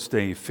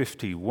Day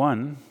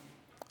 51,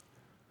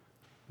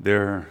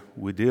 there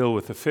we deal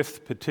with the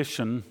fifth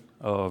petition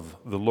of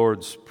the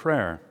Lord's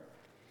Prayer.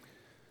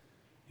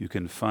 You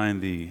can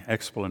find the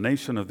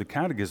explanation of the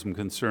Catechism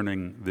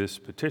concerning this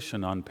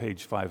petition on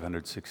page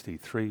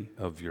 563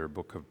 of your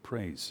Book of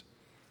Praise.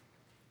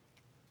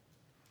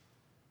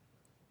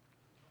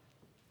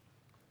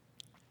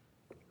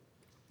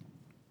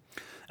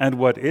 And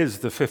what is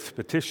the fifth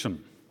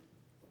petition?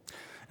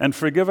 And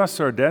forgive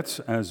us our debts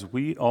as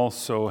we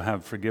also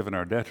have forgiven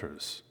our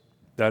debtors.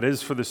 That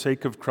is, for the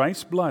sake of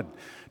Christ's blood,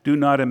 do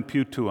not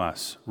impute to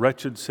us,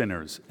 wretched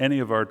sinners, any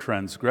of our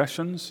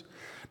transgressions,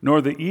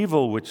 nor the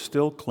evil which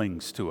still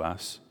clings to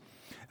us,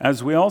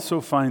 as we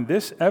also find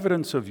this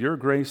evidence of your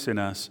grace in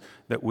us,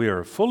 that we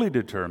are fully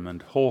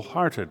determined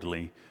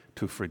wholeheartedly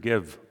to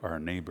forgive our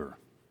neighbor.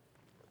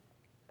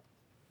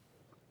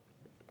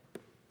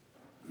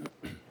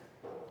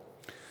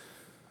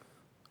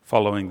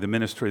 Following the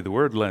ministry of the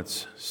word,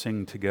 let's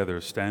sing together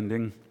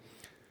standing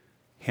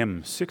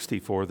hymn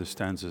 64, the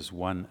stanzas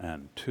 1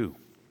 and 2.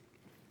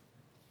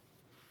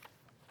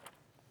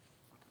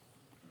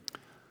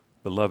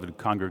 Beloved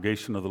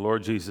congregation of the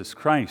Lord Jesus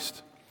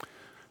Christ,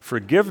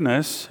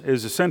 forgiveness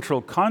is a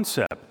central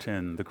concept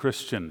in the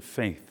Christian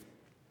faith.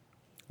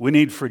 We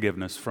need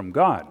forgiveness from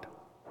God.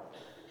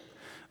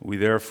 We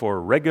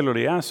therefore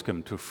regularly ask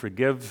Him to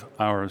forgive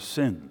our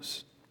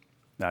sins.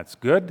 That's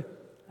good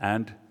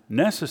and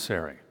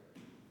necessary.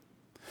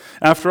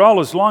 After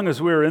all, as long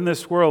as we are in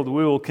this world,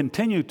 we will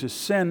continue to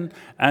sin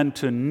and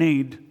to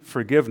need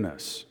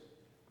forgiveness.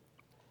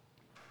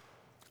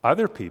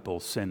 Other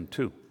people sin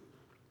too.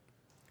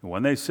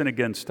 When they sin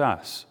against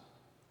us,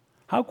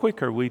 how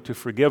quick are we to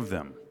forgive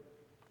them?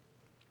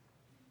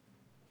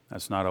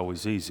 That's not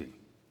always easy,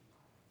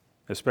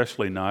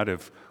 especially not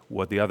if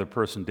what the other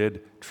person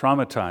did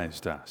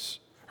traumatized us,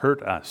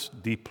 hurt us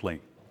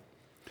deeply.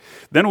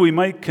 Then we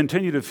might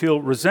continue to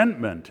feel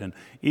resentment and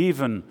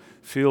even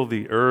feel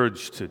the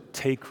urge to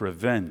take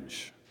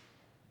revenge.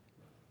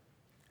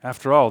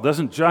 After all,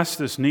 doesn't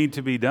justice need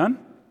to be done?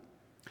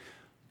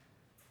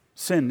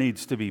 Sin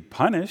needs to be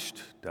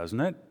punished, doesn't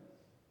it?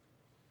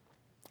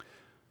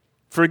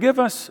 Forgive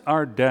us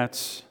our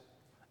debts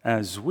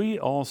as we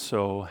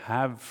also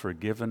have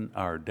forgiven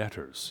our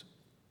debtors.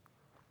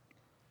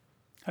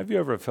 Have you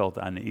ever felt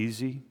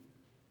uneasy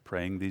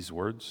praying these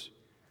words?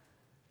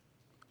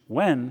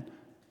 When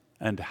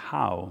and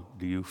how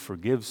do you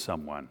forgive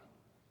someone?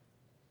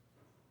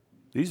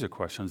 These are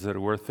questions that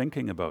are worth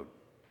thinking about.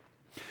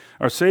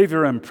 Our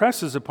Savior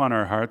impresses upon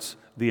our hearts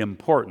the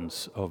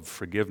importance of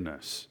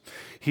forgiveness.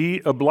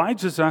 He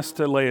obliges us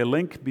to lay a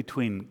link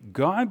between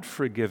God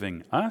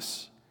forgiving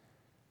us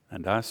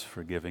and us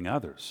forgiving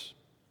others.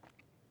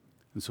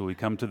 And so we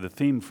come to the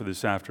theme for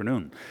this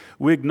afternoon.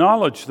 We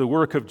acknowledge the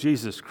work of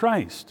Jesus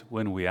Christ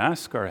when we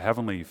ask our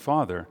Heavenly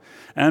Father,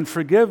 and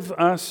forgive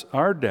us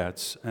our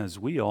debts as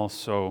we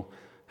also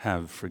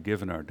have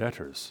forgiven our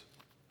debtors.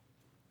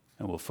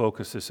 And we'll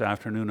focus this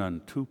afternoon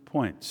on 2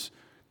 points: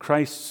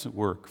 Christ's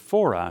work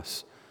for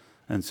us,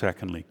 and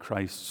secondly,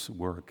 Christ's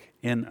work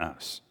in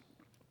us.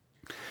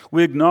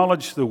 We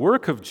acknowledge the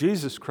work of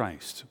Jesus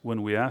Christ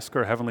when we ask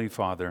our Heavenly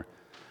Father,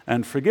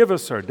 and forgive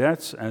us our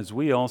debts as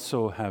we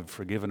also have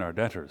forgiven our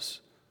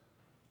debtors.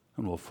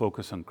 And we'll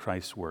focus on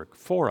Christ's work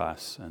for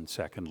us, and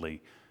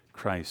secondly,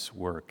 Christ's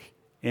work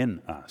in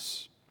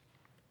us.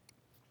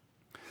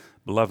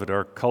 Beloved,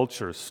 our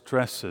culture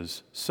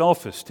stresses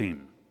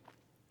self-esteem.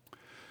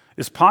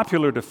 It's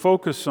popular to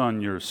focus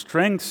on your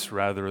strengths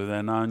rather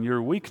than on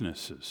your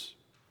weaknesses.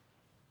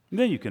 And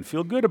then you can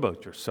feel good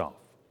about yourself.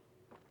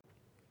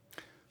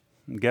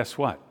 And guess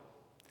what?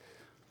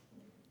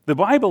 The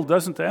Bible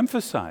doesn't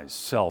emphasize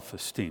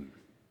self-esteem.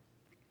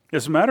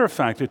 As a matter of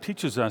fact, it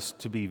teaches us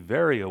to be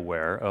very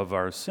aware of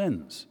our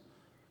sins.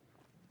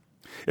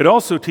 It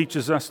also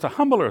teaches us to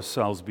humble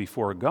ourselves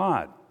before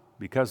God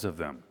because of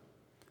them.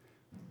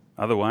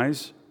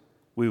 Otherwise,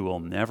 we will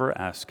never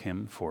ask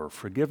Him for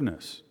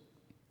forgiveness.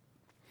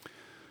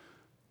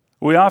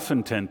 We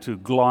often tend to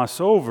gloss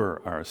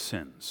over our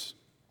sins.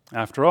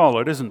 After all,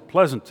 it isn't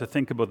pleasant to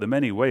think about the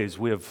many ways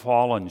we have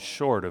fallen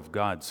short of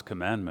God's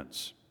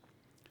commandments.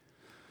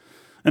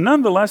 And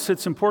nonetheless,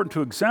 it's important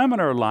to examine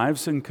our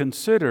lives and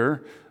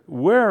consider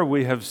where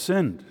we have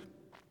sinned.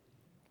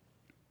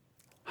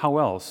 How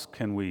else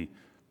can we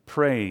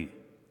pray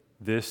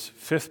this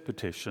fifth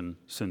petition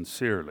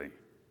sincerely?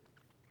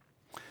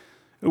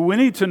 We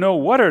need to know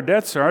what our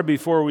debts are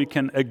before we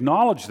can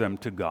acknowledge them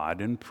to God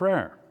in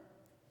prayer.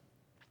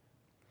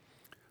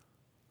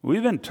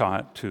 We've been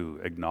taught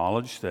to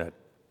acknowledge that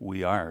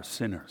we are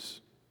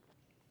sinners.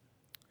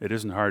 It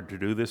isn't hard to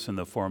do this in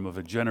the form of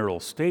a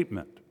general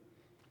statement.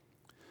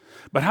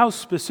 But how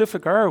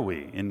specific are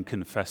we in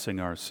confessing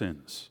our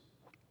sins?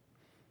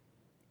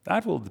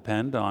 That will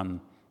depend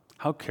on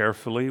how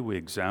carefully we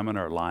examine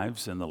our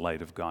lives in the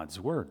light of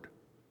God's Word.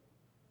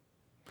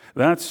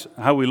 That's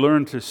how we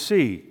learn to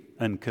see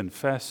and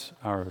confess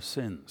our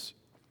sins.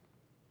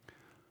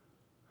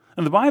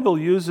 And the Bible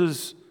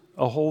uses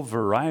a whole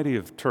variety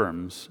of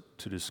terms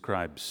to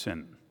describe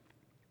sin.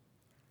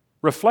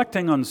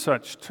 Reflecting on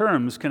such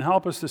terms can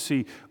help us to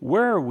see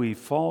where we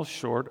fall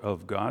short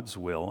of God's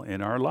will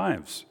in our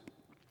lives.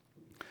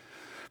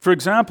 For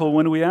example,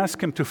 when we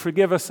ask Him to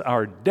forgive us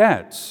our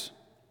debts,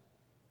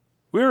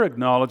 we're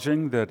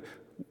acknowledging that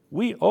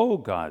we owe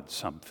God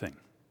something.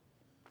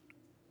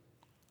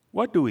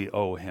 What do we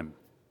owe Him?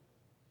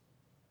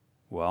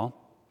 Well,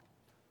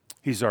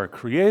 He's our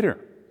Creator.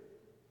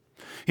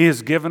 He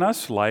has given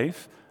us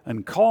life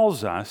and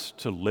calls us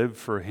to live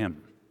for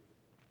Him.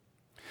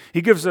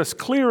 He gives us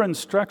clear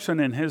instruction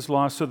in His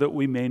law so that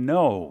we may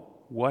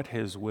know what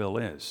His will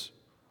is.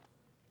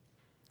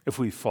 If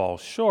we fall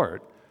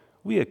short,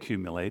 we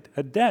accumulate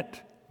a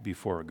debt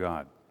before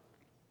God.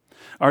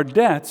 Our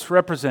debts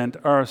represent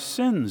our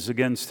sins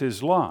against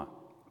His law.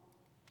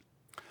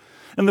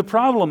 And the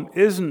problem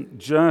isn't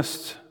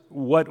just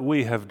what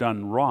we have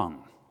done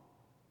wrong.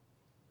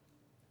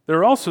 There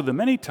are also the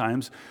many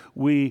times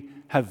we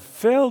have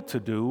failed to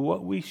do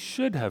what we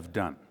should have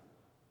done.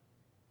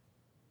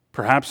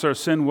 Perhaps our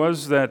sin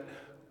was that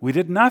we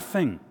did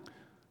nothing,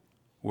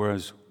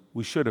 whereas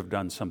we should have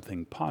done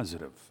something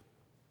positive.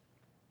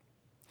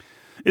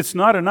 It's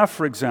not enough,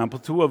 for example,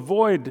 to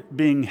avoid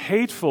being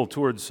hateful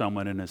towards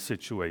someone in a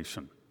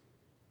situation.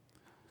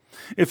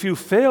 If you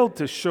failed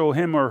to show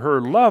him or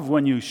her love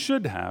when you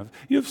should have,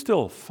 you've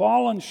still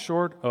fallen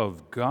short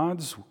of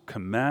God's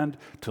command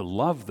to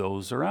love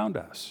those around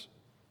us.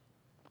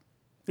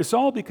 This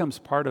all becomes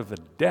part of a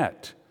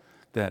debt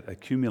that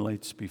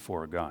accumulates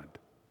before God.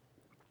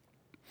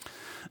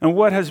 And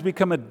what has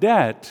become a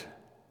debt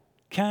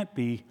can't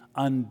be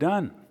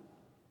undone.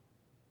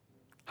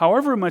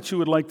 However much you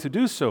would like to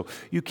do so,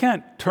 you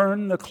can't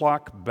turn the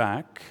clock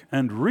back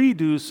and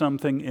redo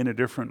something in a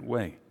different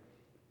way.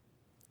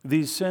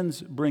 These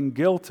sins bring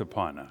guilt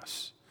upon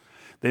us.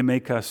 They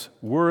make us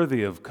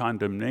worthy of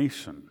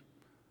condemnation.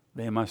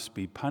 They must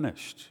be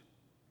punished.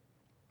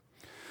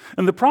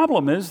 And the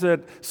problem is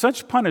that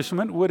such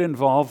punishment would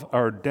involve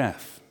our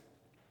death.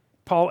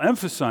 Paul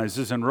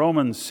emphasizes in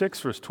Romans 6,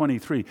 verse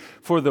 23,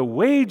 "For the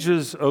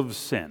wages of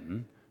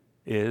sin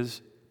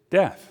is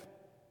death."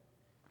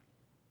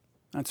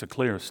 That's a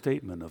clear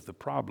statement of the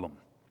problem.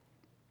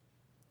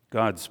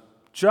 God's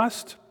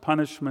just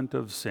punishment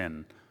of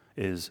sin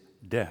is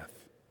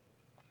death.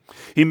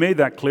 He made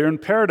that clear in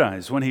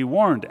paradise when He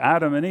warned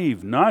Adam and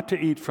Eve not to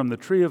eat from the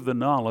tree of the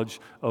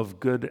knowledge of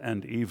good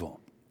and evil.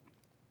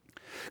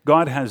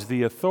 God has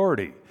the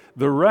authority,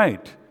 the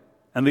right,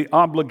 and the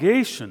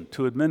obligation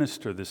to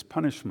administer this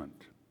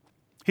punishment.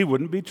 He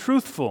wouldn't be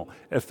truthful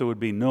if there would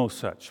be no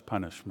such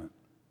punishment.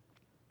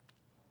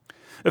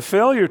 A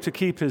failure to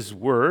keep His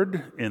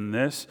word in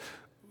this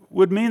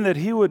would mean that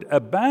He would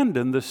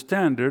abandon the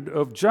standard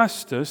of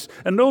justice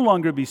and no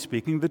longer be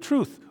speaking the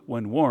truth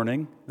when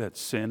warning that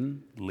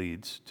sin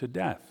leads to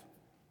death.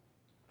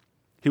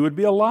 He would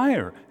be a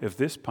liar if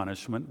this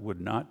punishment would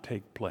not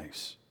take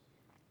place.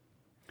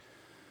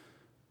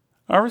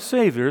 Our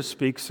Savior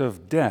speaks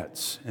of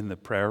debts in the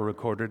prayer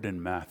recorded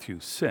in Matthew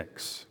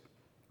 6.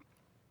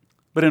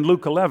 But in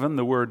Luke 11,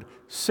 the word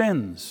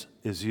sins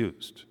is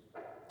used.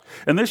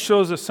 And this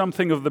shows us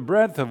something of the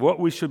breadth of what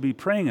we should be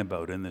praying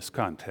about in this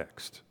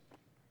context.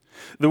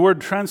 The word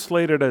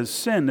translated as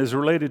sin is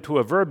related to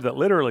a verb that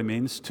literally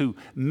means to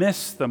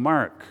miss the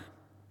mark.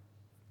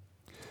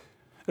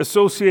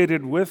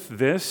 Associated with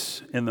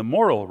this in the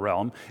moral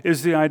realm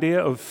is the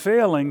idea of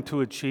failing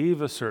to achieve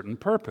a certain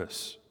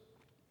purpose.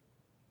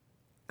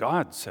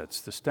 God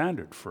sets the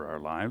standard for our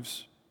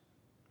lives.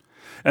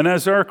 And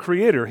as our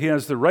Creator, He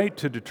has the right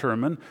to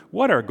determine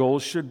what our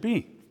goals should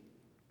be.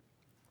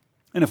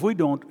 And if we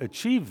don't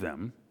achieve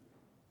them,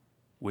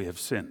 we have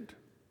sinned.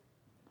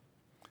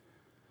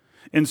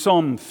 In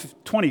Psalm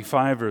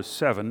 25, verse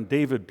 7,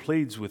 David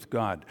pleads with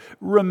God,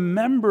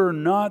 "Remember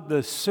not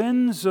the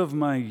sins of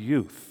my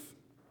youth."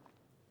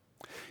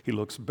 He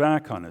looks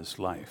back on his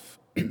life.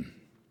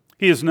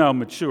 He is now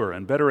mature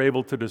and better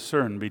able to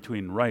discern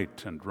between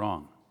right and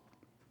wrong.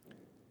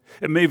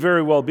 It may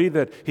very well be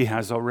that he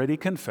has already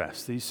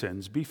confessed these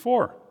sins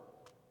before.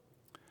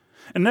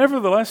 And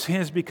nevertheless, he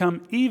has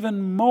become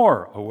even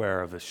more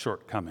aware of his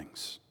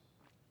shortcomings.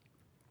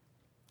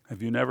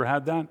 Have you never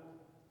had that?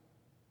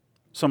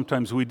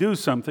 Sometimes we do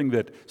something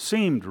that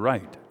seemed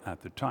right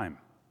at the time.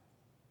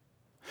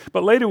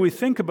 But later we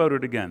think about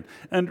it again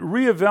and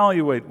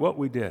reevaluate what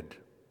we did,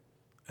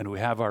 and we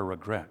have our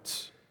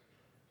regrets.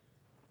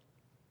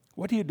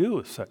 What do you do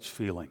with such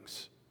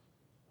feelings?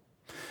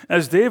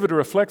 As David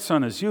reflects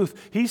on his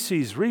youth, he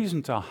sees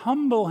reason to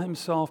humble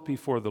himself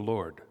before the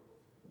Lord.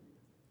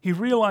 He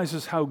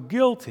realizes how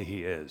guilty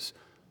he is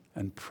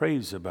and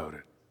prays about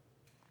it.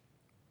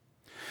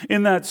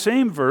 In that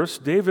same verse,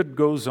 David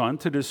goes on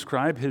to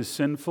describe his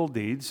sinful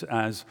deeds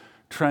as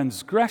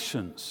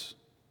transgressions.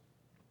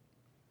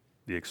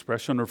 The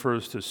expression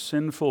refers to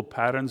sinful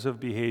patterns of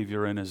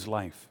behavior in his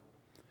life.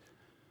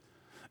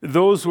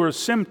 Those were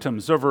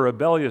symptoms of a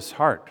rebellious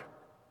heart,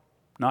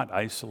 not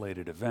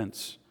isolated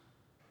events.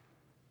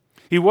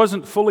 He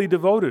wasn't fully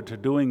devoted to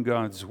doing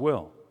God's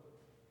will.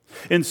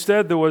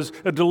 Instead, there was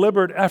a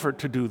deliberate effort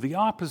to do the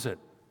opposite.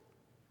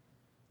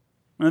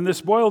 And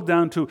this boiled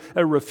down to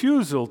a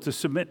refusal to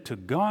submit to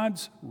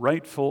God's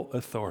rightful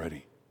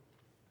authority.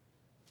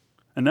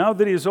 And now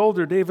that he is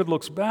older, David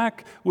looks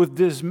back with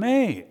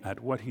dismay at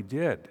what he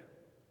did.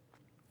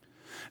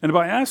 And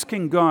by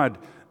asking God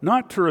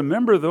not to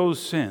remember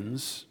those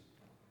sins,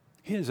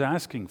 he is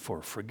asking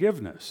for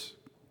forgiveness.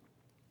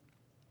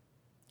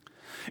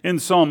 In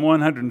Psalm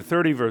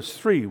 130, verse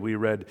 3, we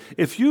read,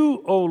 "If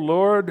you, O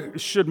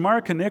Lord, should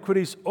mark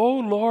iniquities, O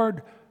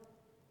Lord,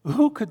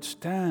 who could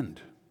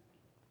stand?"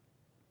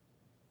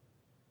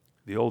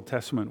 The Old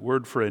Testament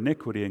word for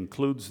iniquity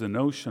includes the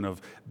notion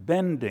of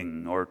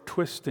bending or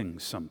twisting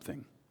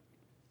something.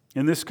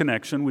 In this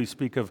connection, we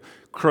speak of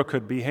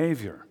crooked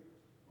behavior.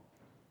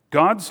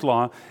 God's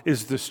law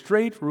is the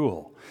straight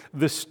rule,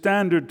 the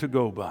standard to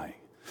go by.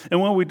 And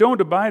when we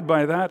don't abide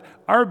by that,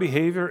 our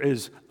behavior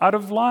is out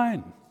of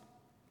line,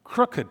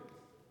 crooked.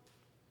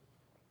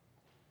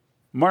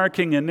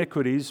 Marking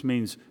iniquities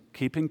means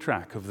keeping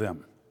track of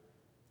them.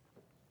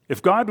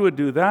 If God would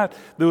do that,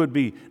 there would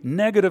be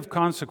negative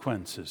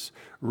consequences,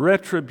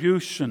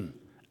 retribution,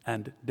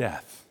 and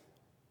death.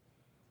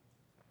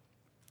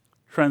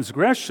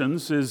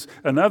 Transgressions is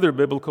another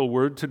biblical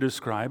word to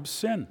describe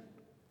sin.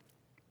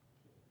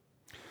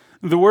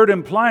 The word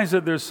implies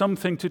that there's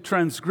something to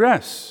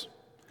transgress,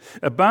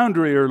 a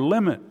boundary or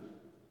limit.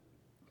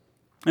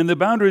 And the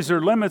boundaries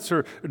or limits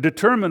are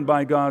determined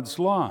by God's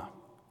law.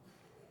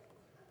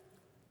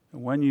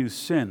 When you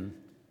sin,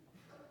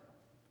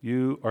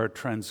 you are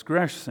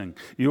transgressing.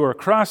 You are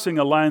crossing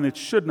a line that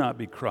should not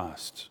be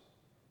crossed.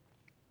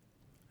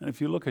 And if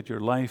you look at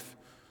your life,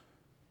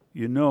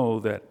 you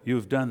know that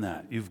you've done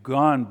that. You've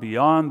gone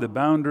beyond the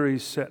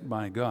boundaries set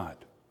by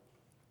God.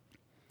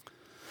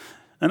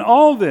 And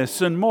all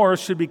this and more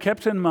should be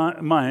kept in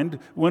mind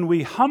when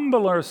we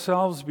humble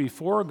ourselves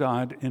before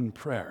God in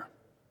prayer.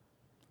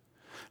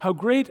 How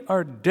great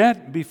our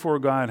debt before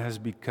God has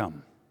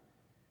become.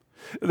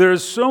 There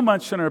is so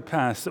much in our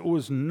past that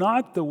was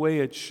not the way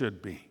it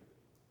should be.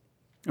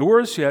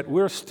 Worse yet,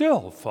 we're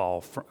still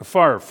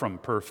far from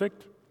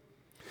perfect.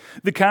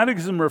 The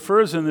Catechism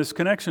refers in this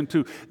connection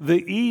to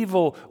the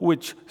evil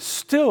which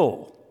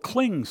still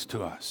clings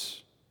to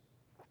us.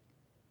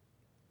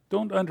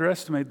 Don't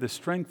underestimate the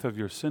strength of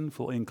your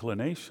sinful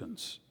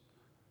inclinations.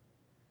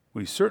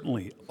 We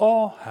certainly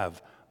all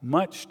have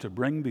much to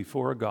bring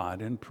before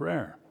God in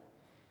prayer.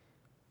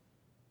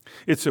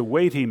 It's a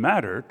weighty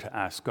matter to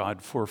ask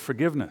God for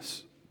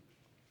forgiveness.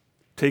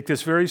 Take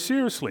this very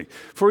seriously,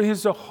 for He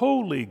is a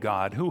holy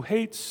God who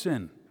hates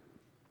sin.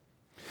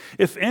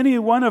 If any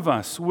one of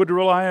us would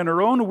rely on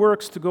our own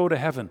works to go to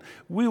heaven,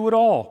 we would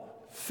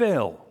all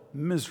fail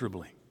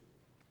miserably.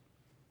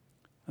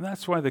 And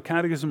that's why the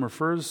Catechism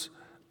refers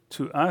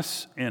to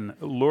us in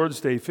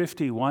Lord's Day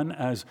 51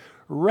 as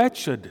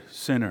wretched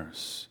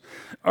sinners.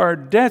 Our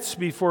debts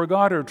before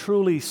God are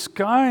truly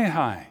sky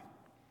high.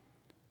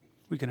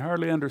 We can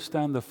hardly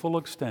understand the full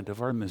extent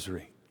of our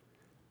misery.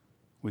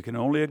 We can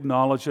only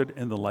acknowledge it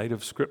in the light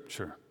of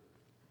Scripture.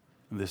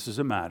 And this is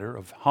a matter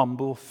of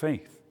humble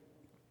faith.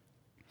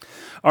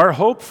 Our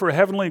hope for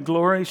heavenly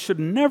glory should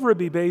never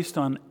be based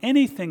on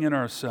anything in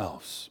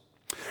ourselves.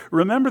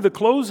 Remember the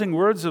closing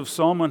words of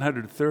Psalm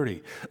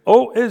 130.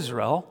 O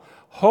Israel,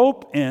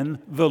 hope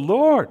in the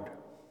Lord.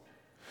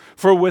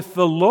 For with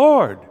the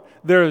Lord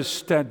there is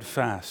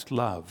steadfast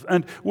love,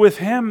 and with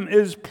Him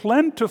is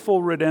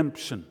plentiful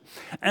redemption,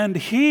 and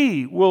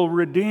He will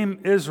redeem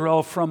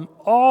Israel from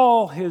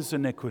all his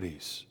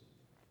iniquities.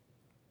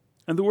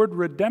 And the word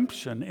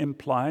redemption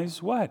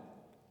implies what?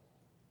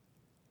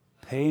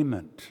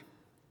 Payment.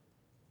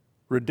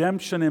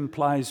 Redemption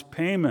implies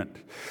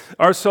payment.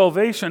 Our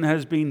salvation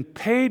has been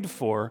paid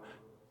for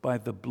by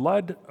the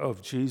blood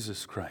of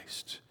Jesus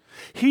Christ.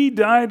 He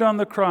died on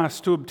the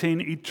cross to obtain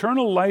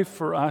eternal life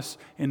for us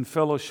in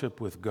fellowship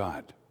with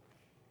God.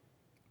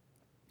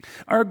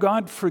 Our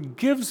God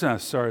forgives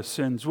us our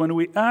sins when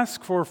we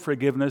ask for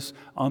forgiveness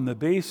on the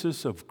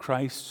basis of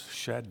Christ's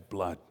shed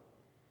blood.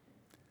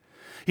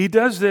 He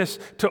does this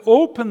to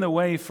open the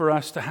way for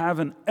us to have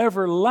an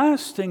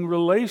everlasting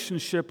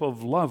relationship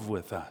of love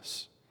with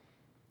us.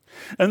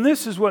 And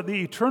this is what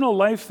the eternal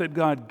life that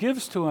God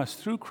gives to us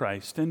through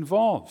Christ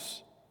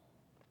involves.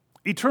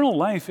 Eternal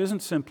life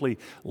isn't simply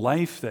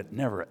life that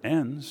never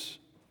ends.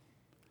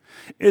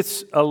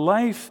 It's a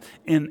life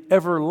in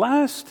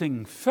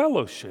everlasting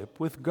fellowship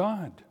with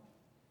God.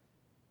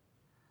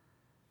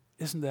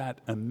 Isn't that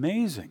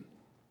amazing?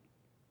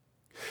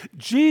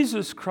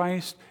 Jesus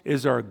Christ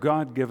is our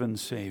God-given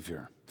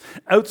Savior.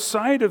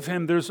 Outside of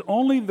Him, there's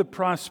only the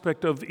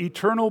prospect of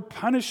eternal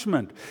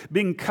punishment,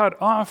 being cut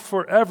off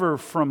forever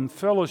from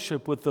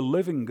fellowship with the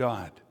living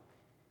God.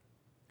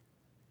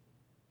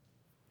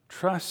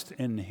 Trust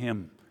in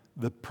Him,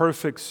 the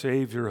perfect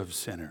Savior of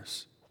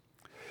sinners.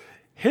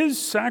 His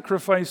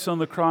sacrifice on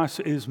the cross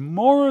is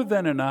more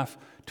than enough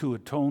to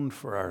atone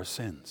for our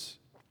sins.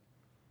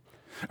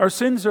 Our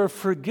sins are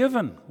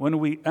forgiven when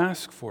we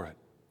ask for it.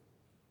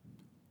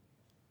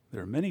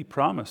 There are many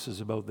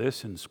promises about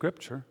this in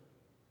Scripture.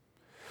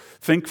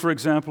 Think, for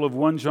example, of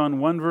 1 John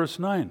 1, verse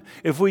 9.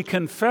 If we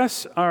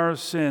confess our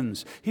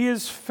sins, He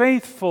is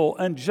faithful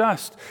and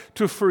just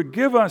to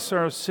forgive us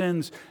our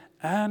sins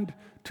and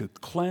to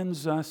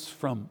cleanse us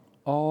from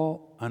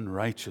all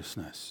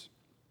unrighteousness.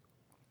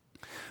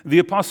 The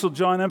Apostle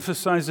John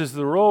emphasizes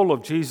the role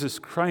of Jesus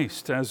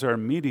Christ as our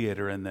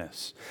mediator in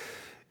this.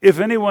 If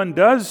anyone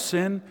does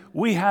sin,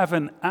 we have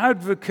an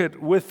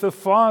advocate with the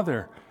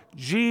Father,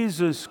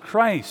 Jesus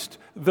Christ,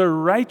 the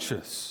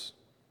righteous.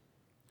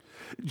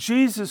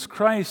 Jesus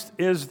Christ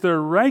is the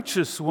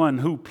righteous one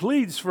who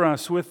pleads for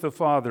us with the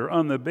Father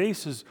on the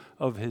basis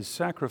of His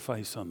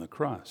sacrifice on the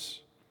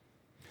cross.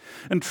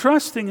 And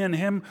trusting in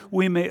Him,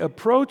 we may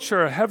approach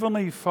our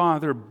Heavenly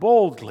Father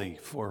boldly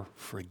for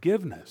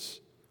forgiveness.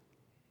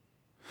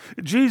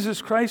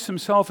 Jesus Christ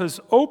Himself has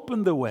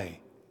opened the way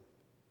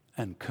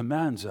and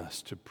commands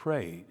us to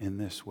pray in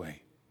this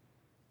way.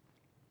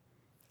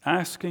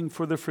 Asking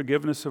for the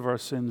forgiveness of our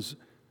sins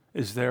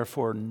is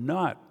therefore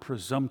not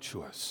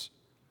presumptuous.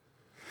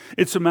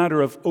 It's a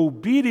matter of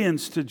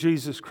obedience to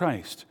Jesus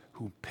Christ,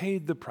 who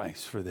paid the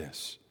price for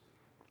this.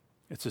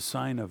 It's a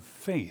sign of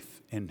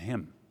faith in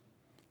Him.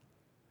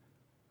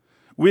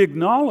 We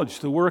acknowledge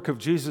the work of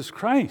Jesus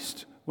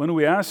Christ when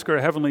we ask our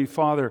Heavenly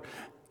Father,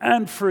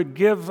 and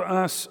forgive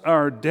us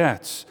our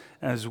debts,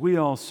 as we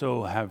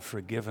also have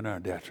forgiven our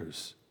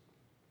debtors.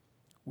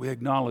 We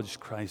acknowledge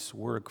Christ's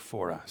work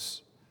for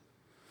us.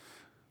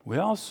 We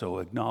also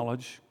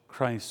acknowledge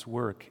Christ's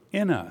work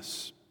in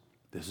us.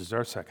 This is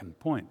our second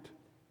point.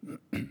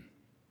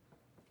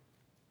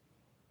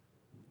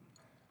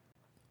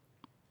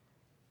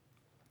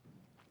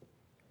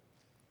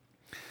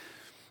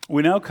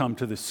 We now come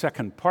to the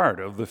second part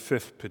of the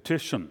fifth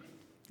petition.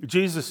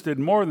 Jesus did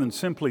more than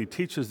simply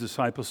teach His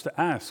disciples to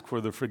ask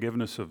for the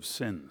forgiveness of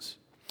sins.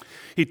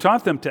 He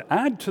taught them to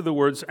add to the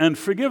words, "and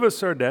forgive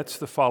us our debts,"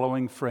 the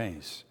following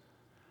phrase,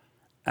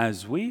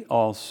 "as we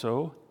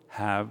also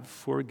have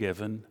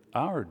forgiven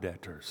our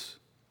debtors."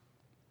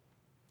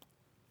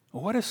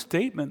 What a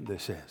statement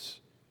this is.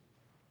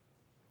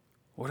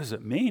 What does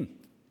it mean?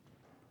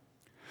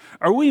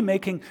 Are we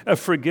making a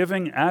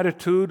forgiving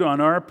attitude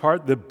on our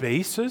part the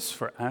basis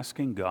for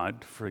asking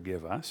God to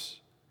forgive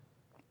us?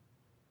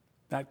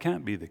 That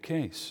can't be the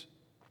case.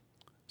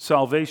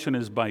 Salvation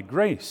is by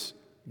grace,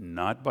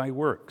 not by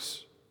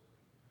works.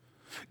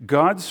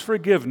 God's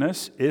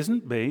forgiveness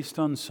isn't based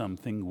on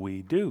something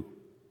we do.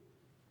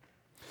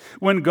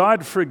 When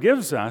God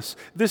forgives us,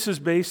 this is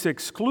based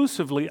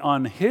exclusively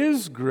on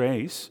His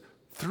grace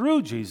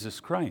through Jesus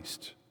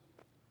Christ.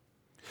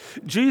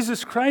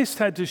 Jesus Christ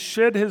had to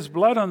shed His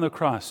blood on the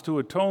cross to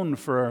atone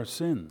for our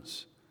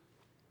sins.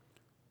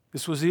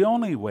 This was the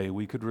only way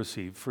we could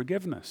receive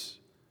forgiveness.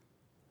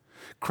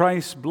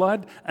 Christ's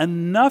blood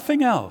and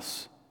nothing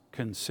else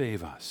can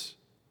save us.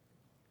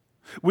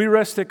 We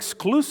rest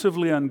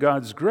exclusively on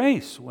God's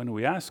grace when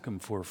we ask Him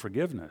for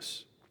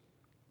forgiveness.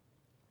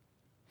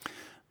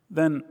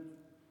 Then,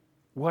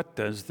 what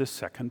does the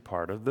second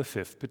part of the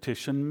fifth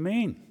petition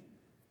mean?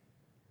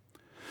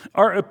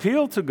 Our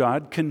appeal to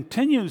God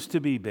continues to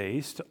be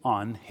based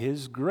on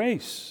His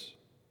grace.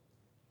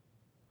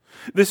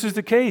 This is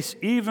the case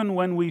even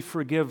when we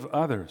forgive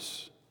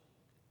others.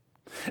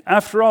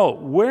 After all,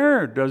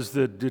 where does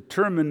the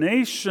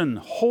determination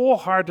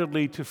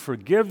wholeheartedly to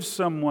forgive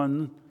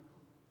someone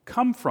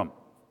come from?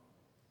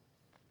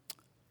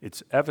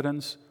 It's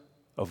evidence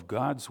of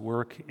God's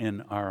work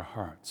in our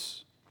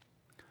hearts.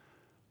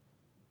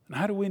 And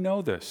how do we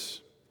know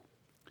this?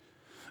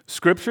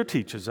 Scripture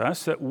teaches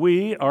us that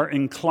we are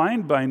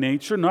inclined by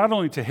nature not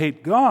only to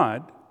hate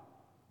God,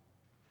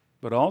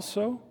 but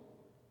also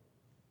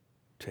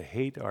to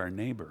hate our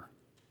neighbor.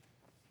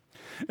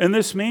 And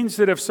this means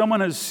that if someone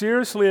has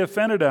seriously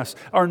offended us,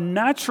 our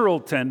natural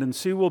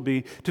tendency will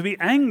be to be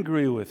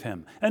angry with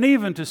him and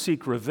even to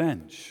seek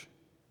revenge.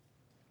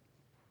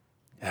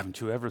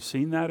 Haven't you ever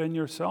seen that in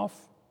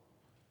yourself?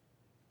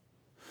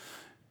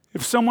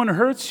 If someone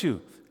hurts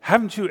you,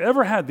 haven't you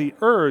ever had the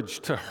urge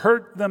to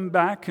hurt them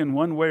back in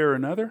one way or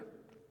another?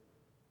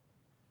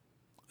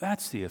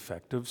 That's the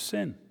effect of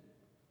sin.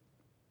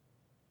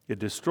 It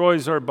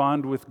destroys our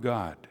bond with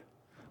God,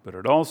 but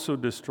it also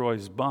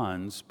destroys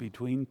bonds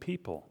between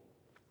people.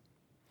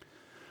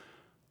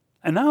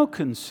 And now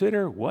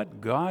consider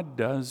what God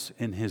does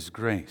in His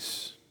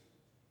grace.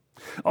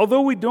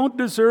 Although we don't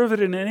deserve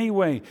it in any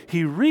way,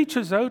 He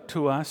reaches out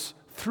to us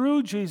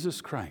through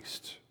Jesus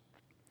Christ.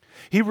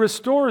 He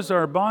restores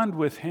our bond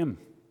with Him.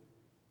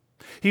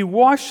 He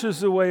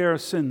washes away our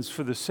sins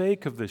for the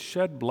sake of the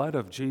shed blood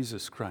of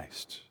Jesus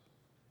Christ.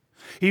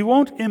 He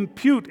won't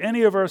impute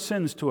any of our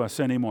sins to us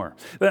anymore.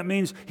 That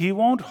means He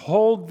won't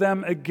hold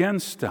them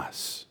against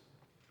us.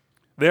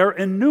 They're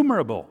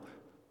innumerable,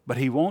 but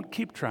He won't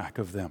keep track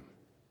of them.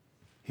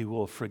 He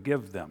will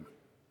forgive them.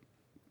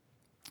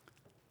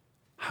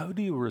 How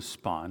do you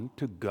respond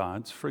to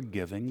God's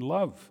forgiving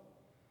love?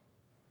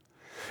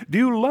 Do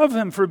you love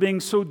Him for being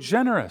so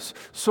generous,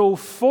 so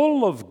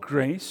full of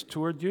grace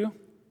toward you?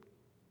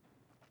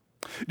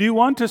 Do you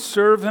want to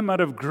serve Him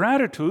out of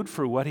gratitude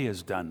for what He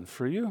has done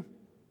for you?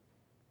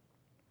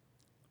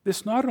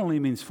 This not only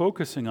means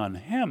focusing on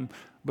Him,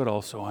 but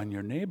also on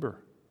your neighbor.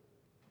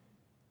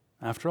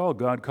 After all,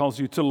 God calls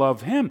you to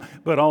love Him,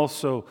 but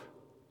also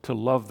to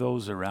love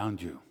those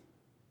around you.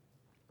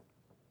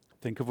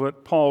 Think of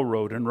what Paul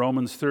wrote in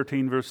Romans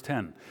 13, verse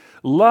 10.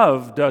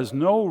 Love does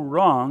no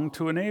wrong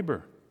to a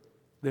neighbor.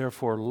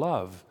 Therefore,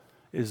 love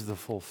is the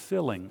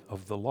fulfilling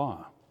of the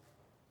law.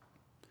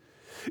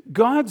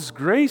 God's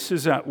grace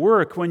is at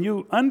work when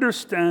you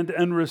understand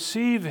and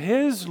receive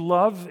His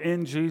love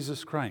in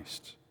Jesus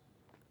Christ.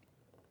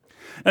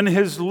 And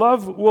His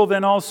love will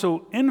then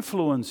also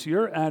influence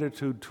your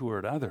attitude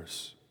toward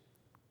others.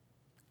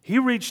 He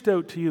reached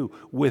out to you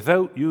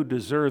without you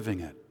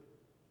deserving it.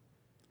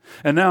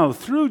 And now,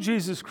 through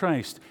Jesus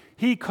Christ,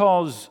 He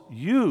calls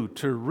you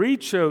to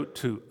reach out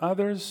to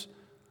others,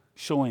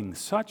 showing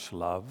such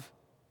love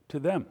to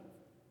them.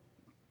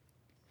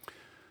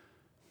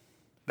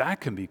 That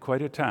can be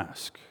quite a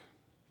task.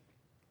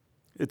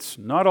 It's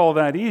not all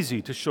that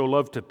easy to show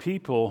love to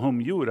people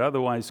whom you would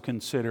otherwise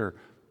consider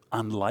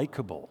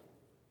unlikable.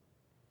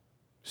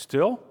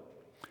 Still,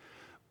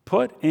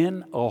 put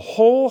in a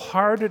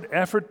wholehearted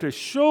effort to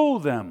show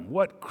them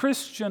what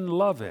Christian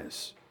love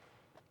is.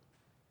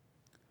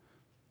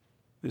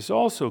 This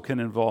also can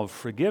involve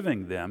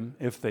forgiving them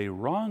if they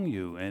wrong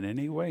you in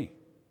any way.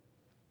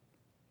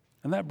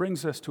 And that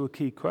brings us to a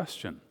key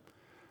question.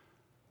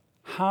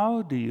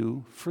 How do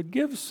you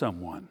forgive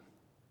someone?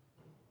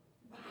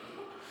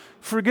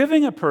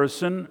 Forgiving a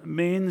person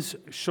means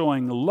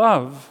showing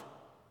love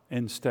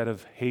instead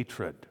of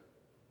hatred.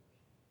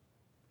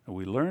 And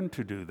we learn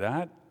to do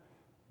that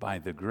by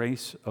the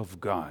grace of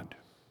God.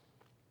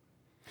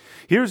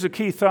 Here's a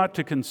key thought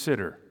to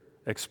consider,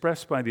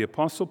 expressed by the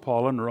Apostle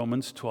Paul in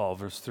Romans 12,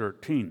 verse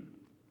 13.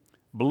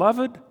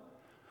 Beloved,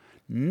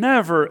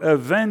 never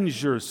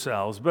avenge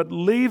yourselves, but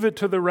leave it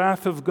to the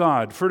wrath of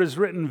God. For it is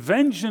written,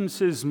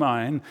 vengeance is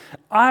mine,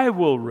 I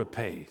will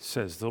repay,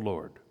 says the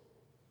Lord.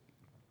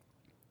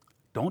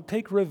 Don't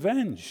take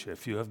revenge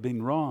if you have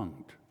been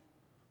wronged.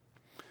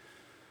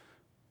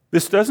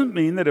 This doesn't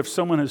mean that if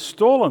someone has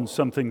stolen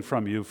something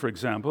from you, for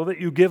example, that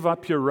you give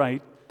up your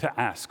right to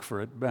ask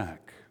for it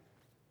back.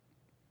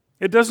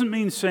 It doesn't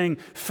mean saying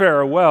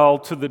farewell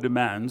to the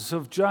demands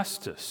of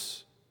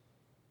justice.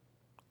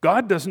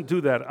 God doesn't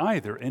do that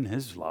either in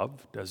His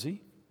love, does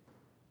He?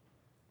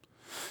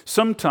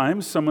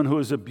 Sometimes someone who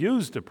has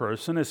abused a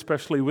person,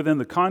 especially within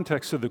the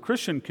context of the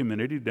Christian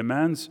community,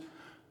 demands,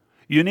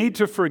 you need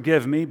to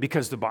forgive me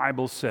because the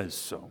Bible says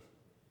so.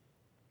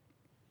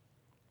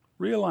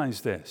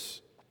 Realize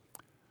this.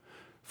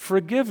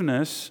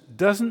 Forgiveness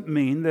doesn't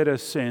mean that a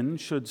sin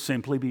should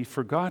simply be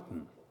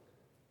forgotten.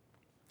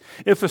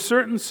 If a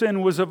certain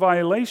sin was a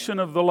violation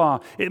of the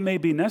law, it may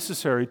be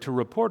necessary to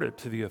report it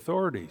to the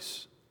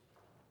authorities.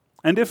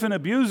 And if an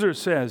abuser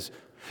says,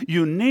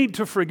 you need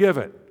to forgive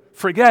it,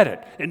 forget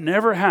it, it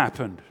never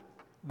happened,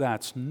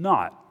 that's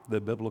not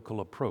the biblical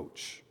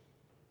approach.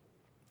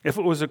 If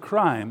it was a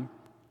crime,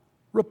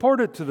 report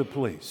it to the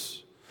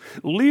police.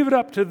 Leave it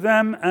up to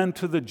them and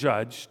to the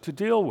judge to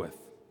deal with.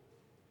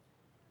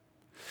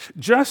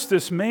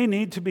 Justice may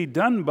need to be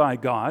done by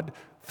God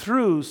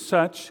through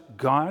such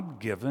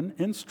God-given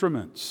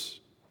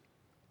instruments.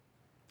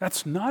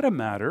 That's not a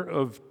matter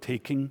of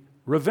taking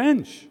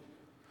revenge.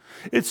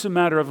 It's a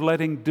matter of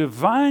letting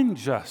divine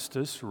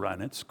justice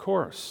run its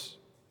course.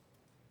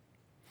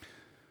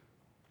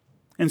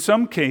 In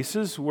some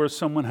cases where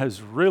someone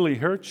has really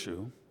hurt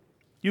you,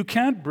 you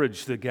can't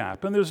bridge the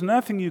gap, and there's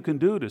nothing you can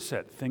do to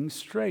set things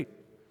straight.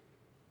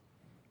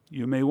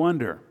 You may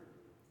wonder,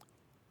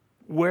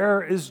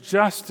 where is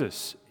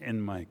justice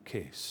in my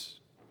case?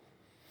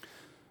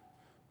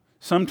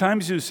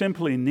 Sometimes you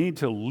simply need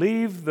to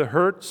leave the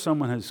hurt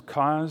someone has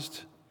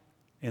caused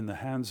in the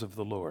hands of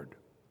the Lord.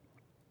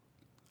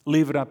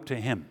 Leave it up to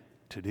Him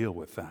to deal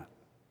with that.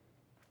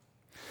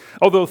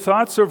 Although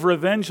thoughts of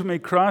revenge may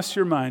cross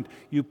your mind,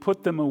 you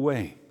put them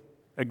away,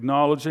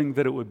 acknowledging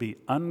that it would be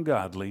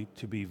ungodly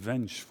to be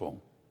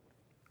vengeful.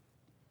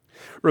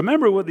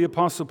 Remember what the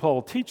Apostle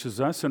Paul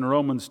teaches us in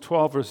Romans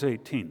 12, verse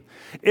 18.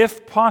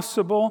 If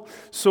possible,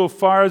 so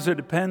far as it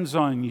depends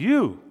on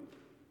you,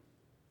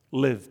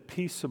 live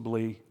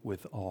peaceably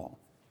with all.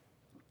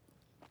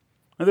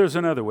 Now, there's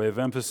another way of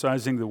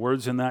emphasizing the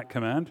words in that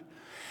command.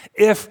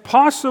 If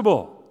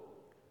possible,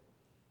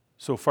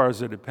 so far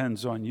as it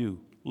depends on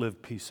you,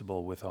 live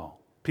peaceably with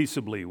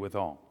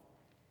all.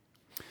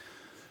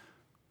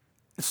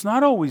 It's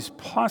not always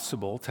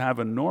possible to have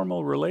a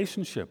normal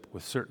relationship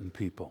with certain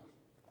people.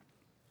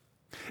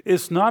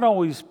 It's not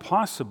always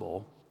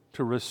possible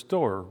to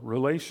restore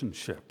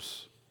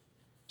relationships.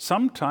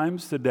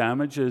 Sometimes the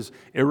damage is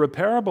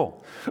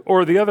irreparable,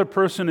 or the other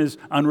person is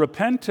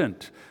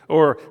unrepentant,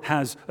 or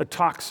has a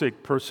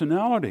toxic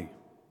personality.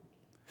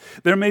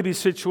 There may be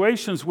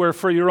situations where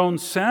for your own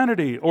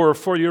sanity or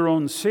for your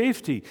own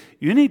safety,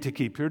 you need to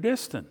keep your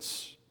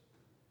distance.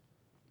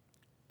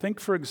 Think,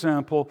 for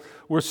example,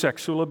 where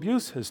sexual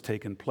abuse has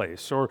taken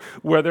place or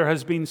where there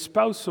has been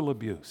spousal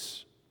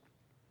abuse.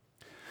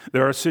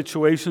 There are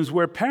situations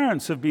where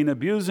parents have been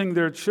abusing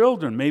their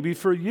children, maybe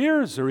for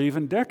years or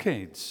even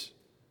decades.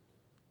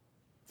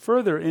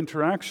 further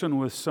interaction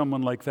with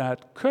someone like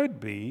that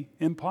could be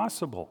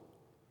impossible.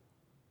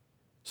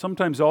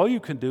 Sometimes all you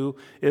can do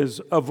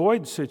is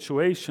avoid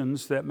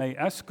situations that may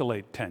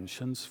escalate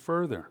tensions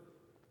further.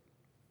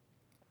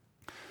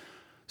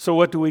 So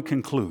what do we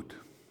conclude?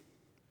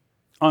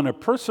 On a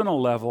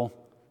personal level,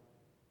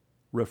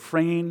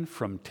 refrain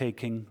from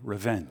taking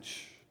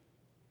revenge.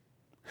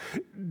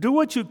 Do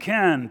what you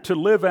can to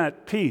live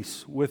at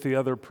peace with the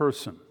other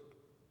person.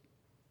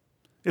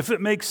 If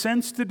it makes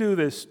sense to do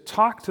this,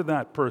 talk to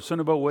that person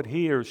about what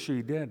he or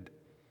she did.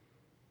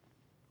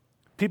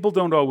 People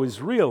don't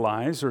always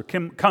realize or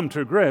come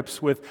to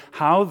grips with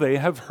how they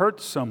have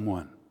hurt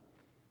someone.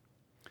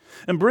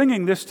 And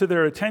bringing this to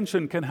their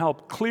attention can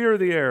help clear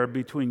the air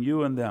between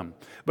you and them,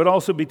 but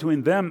also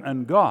between them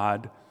and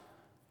God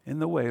in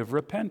the way of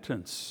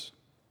repentance.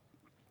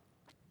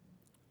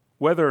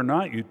 Whether or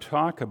not you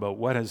talk about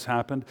what has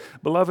happened,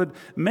 beloved,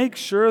 make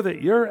sure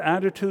that your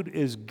attitude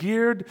is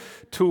geared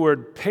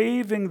toward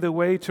paving the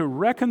way to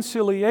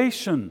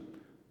reconciliation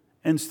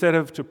instead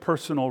of to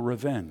personal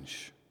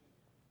revenge.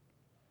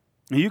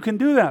 You can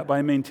do that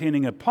by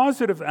maintaining a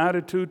positive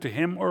attitude to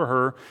him or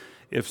her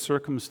if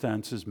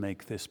circumstances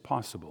make this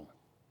possible.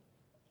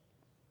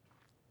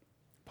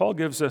 Paul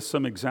gives us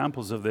some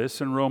examples of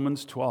this in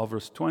Romans 12,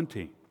 verse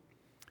 20.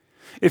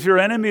 If your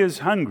enemy is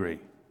hungry,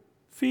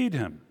 feed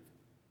him.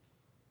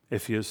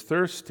 If he is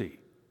thirsty,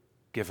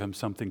 give him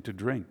something to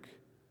drink.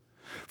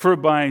 For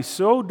by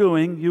so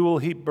doing, you will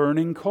heap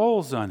burning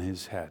coals on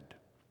his head.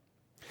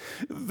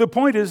 The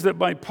point is that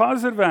by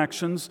positive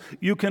actions,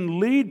 you can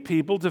lead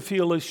people to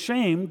feel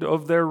ashamed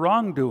of their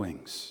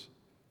wrongdoings.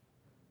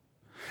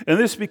 And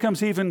this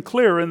becomes even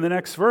clearer in the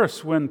next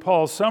verse when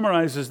Paul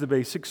summarizes the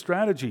basic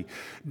strategy.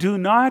 Do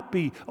not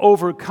be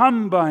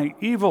overcome by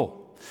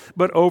evil,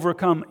 but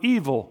overcome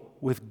evil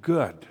with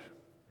good.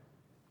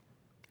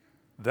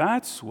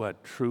 That's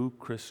what true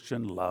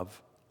Christian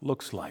love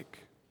looks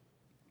like.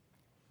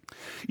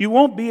 You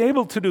won't be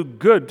able to do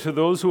good to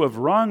those who have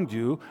wronged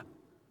you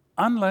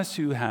unless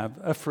you have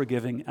a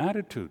forgiving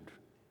attitude.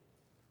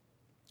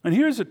 And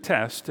here's a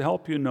test to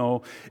help you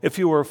know if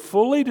you are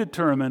fully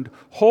determined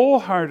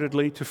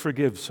wholeheartedly to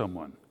forgive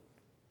someone.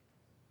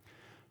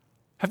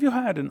 Have you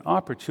had an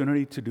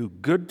opportunity to do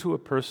good to a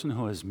person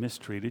who has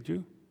mistreated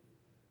you?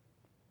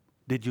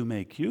 Did you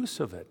make use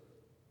of it?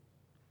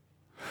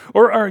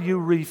 Or are you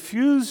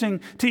refusing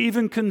to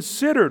even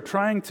consider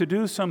trying to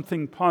do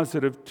something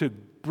positive to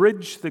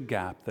bridge the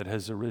gap that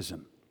has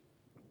arisen?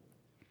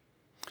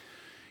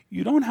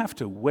 You don't have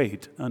to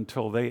wait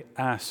until they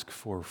ask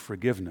for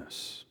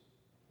forgiveness.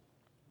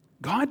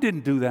 God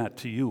didn't do that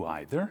to you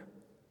either.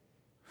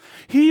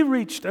 He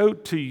reached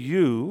out to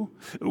you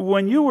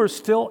when you were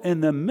still in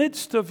the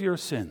midst of your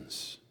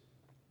sins.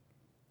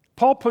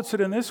 Paul puts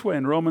it in this way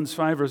in Romans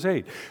 5, verse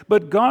 8.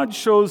 But God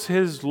shows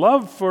his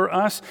love for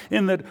us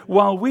in that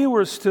while we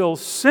were still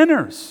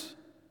sinners,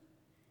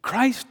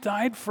 Christ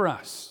died for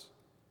us.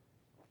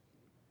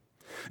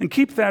 And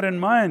keep that in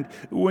mind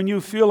when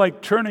you feel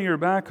like turning your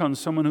back on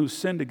someone who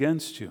sinned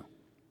against you.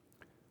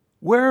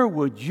 Where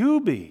would you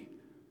be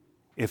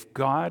if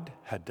God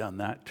had done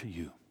that to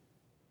you?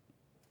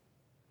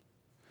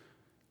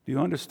 Do you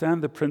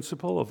understand the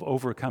principle of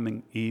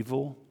overcoming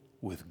evil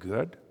with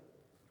good?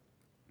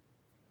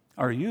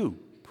 Are you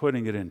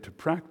putting it into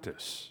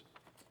practice?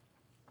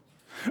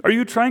 Are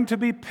you trying to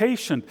be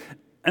patient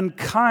and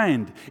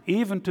kind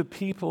even to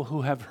people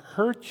who have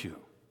hurt you?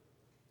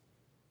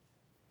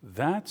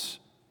 That's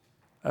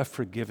a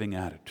forgiving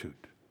attitude.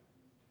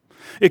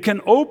 It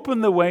can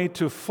open the way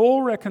to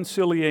full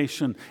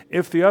reconciliation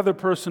if the other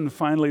person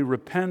finally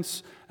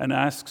repents and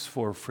asks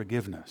for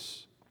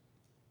forgiveness.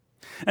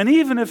 And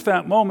even if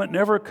that moment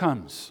never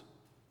comes,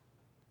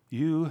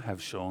 you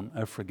have shown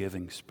a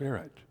forgiving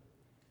spirit.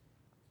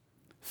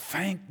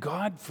 Thank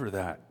God for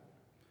that.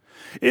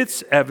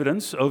 It's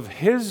evidence of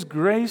His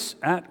grace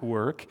at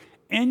work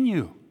in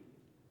you.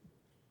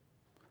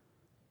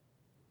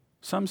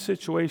 Some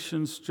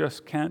situations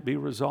just can't be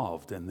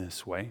resolved in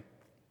this way.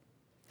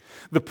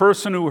 The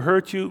person who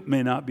hurt you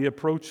may not be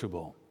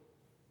approachable.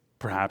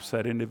 Perhaps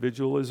that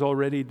individual is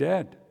already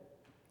dead.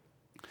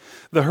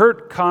 The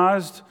hurt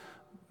caused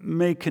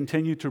may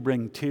continue to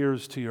bring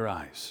tears to your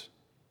eyes.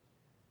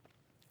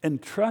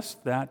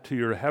 Entrust that to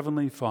your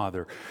Heavenly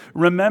Father,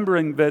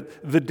 remembering that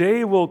the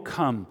day will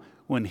come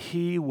when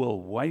He will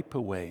wipe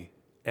away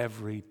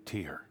every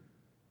tear.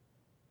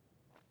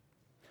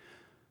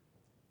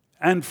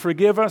 And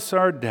forgive us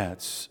our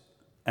debts,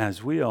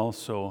 as we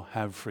also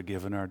have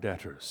forgiven our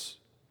debtors.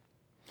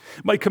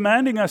 By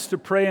commanding us to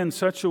pray in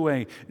such a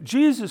way,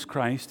 Jesus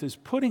Christ is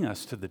putting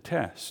us to the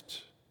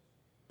test.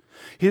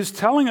 He is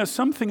telling us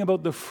something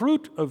about the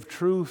fruit of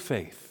true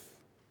faith.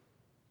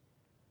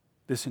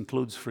 This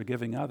includes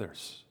forgiving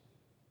others.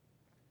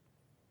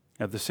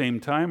 At the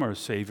same time, our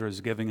Savior is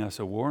giving us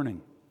a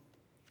warning.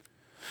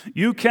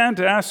 You can't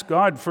ask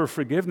God for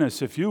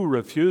forgiveness if you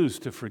refuse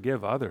to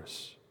forgive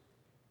others.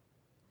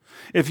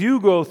 If you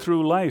go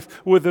through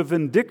life with a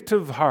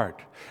vindictive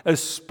heart, a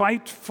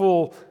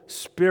spiteful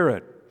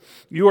spirit,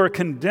 you are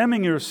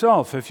condemning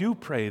yourself if you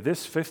pray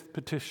this fifth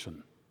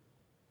petition.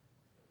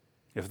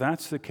 If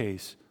that's the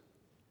case,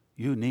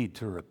 you need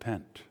to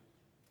repent.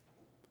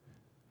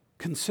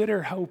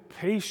 Consider how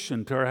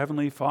patient our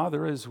Heavenly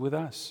Father is with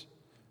us.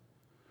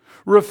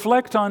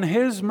 Reflect on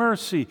His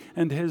mercy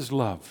and His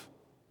love.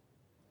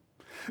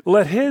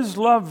 Let His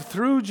love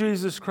through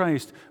Jesus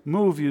Christ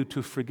move you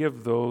to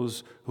forgive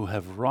those who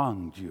have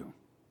wronged you.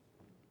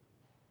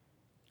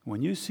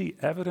 When you see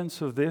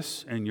evidence of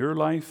this in your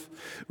life,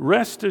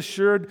 rest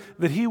assured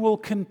that He will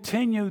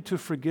continue to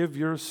forgive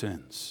your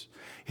sins.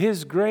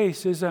 His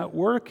grace is at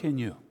work in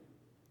you.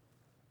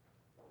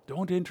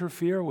 Don't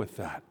interfere with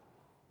that.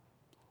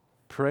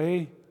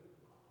 Pray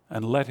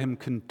and let Him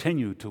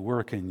continue to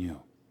work in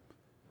you.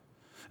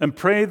 And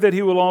pray that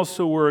He will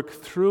also work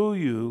through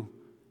you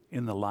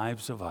in the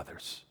lives of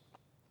others.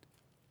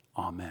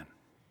 Amen.